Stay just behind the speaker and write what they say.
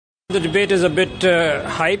The debate is a bit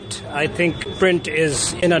hyped. I think print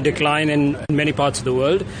is in a decline in many parts of the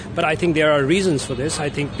world, but I think there are reasons for this. I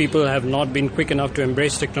think people have not been quick enough to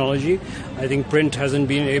embrace technology. I think print hasn't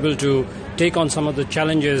been able to take on some of the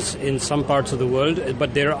challenges in some parts of the world,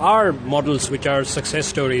 but there are models which are success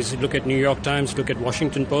stories. Look at New York Times, look at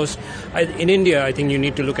Washington Post. In India, I think you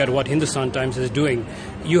need to look at what Hindustan Times is doing.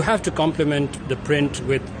 You have to complement the print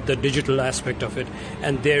with the digital aspect of it.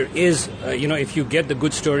 And there is, if you get the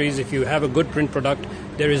good stories, if you have a good print product,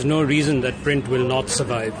 there is no reason that print will not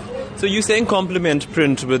survive. So you're saying complement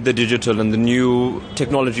print with the digital and the new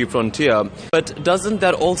technology frontier, but doesn't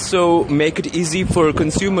that also make it easy for a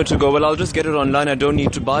consumer to go, well, I'll just get it online, I don't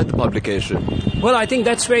need to buy the publication? Well, I think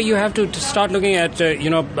that's where you have to start looking at,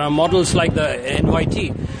 models like the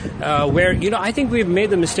NYT, where, I think we've made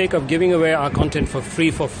the mistake of giving away our content for free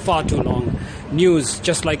for far too long. News,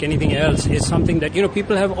 just like anything else, is something that,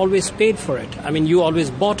 people have always paid for it. I mean, you always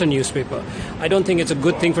bought a newspaper. I don't think it's a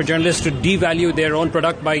good thing for journalists to devalue their own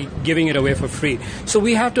product by giving it away for free. So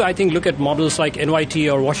we have to, I think, look at models like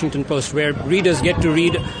NYT or Washington Post, where readers get to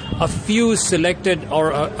read a few selected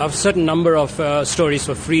or a certain number of stories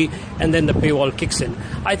for free, and then the paywall kicks in.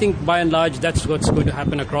 I think, by and large, that's what's going to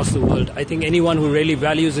happen across the world. I think anyone who really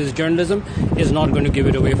values his journalism is not going to give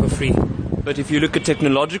it away for free. But if you look at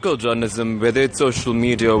technological journalism, whether it's social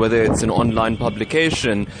media or whether it's an online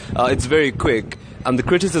publication, it's very quick. And the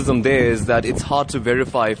criticism there is that it's hard to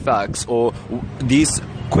verify facts, or these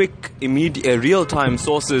quick, immediate, real-time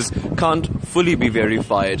sources can't fully be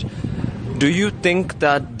verified. Do you think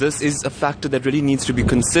that this is a factor that really needs to be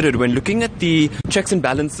considered when looking at the checks and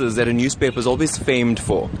balances that a newspaper is always famed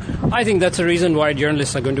for? I think that's a reason why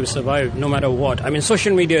journalists are going to survive no matter what. I mean,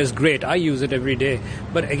 social media is great. I use it every day.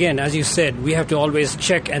 But again, as you said, we have to always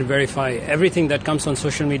check and verify. Everything that comes on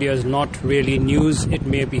social media is not really news. It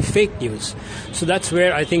may be fake news. So that's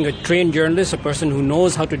where I think a trained journalist, a person who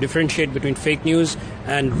knows how to differentiate between fake news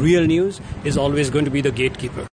and real news, is always going to be the gatekeeper.